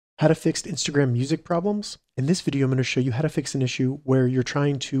How to fix Instagram music problems. In this video, I'm going to show you how to fix an issue where you're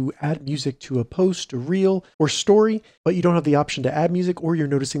trying to add music to a post, a reel, or story, but you don't have the option to add music, or you're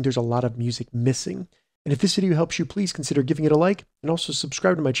noticing there's a lot of music missing. And if this video helps you, please consider giving it a like and also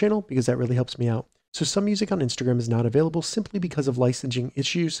subscribe to my channel because that really helps me out. So some music on Instagram is not available simply because of licensing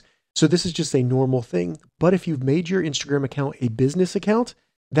issues. So this is just a normal thing. But if you've made your Instagram account a business account,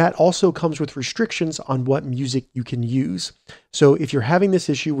 that also comes with restrictions on what music you can use. So if you're having this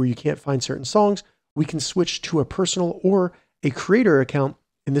issue where you can't find certain songs, we can switch to a personal or a creator account,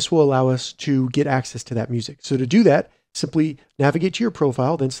 and this will allow us to get access to that music. So to do that, simply navigate to your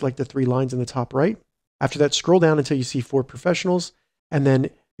profile, then select the three lines in the top right. After that, scroll down until you see For Professionals. And then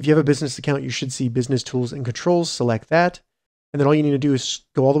if you have a business account, you should see Business Tools and Controls, select that. And then all you need to do is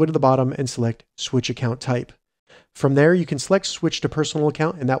go all the way to the bottom and select Switch Account Type. From there, you can select Switch to Personal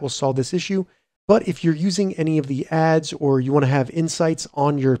Account, and that will solve this issue. But if you're using any of the ads or you want to have insights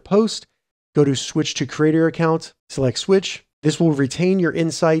on your post, go to Switch to Creator Account, select Switch. This will retain your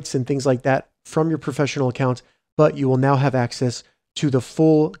insights and things like that from your professional account, but you will now have access to the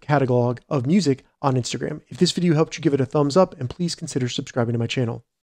full catalog of music on Instagram. If this video helped you, give it a thumbs up and please consider subscribing to my channel.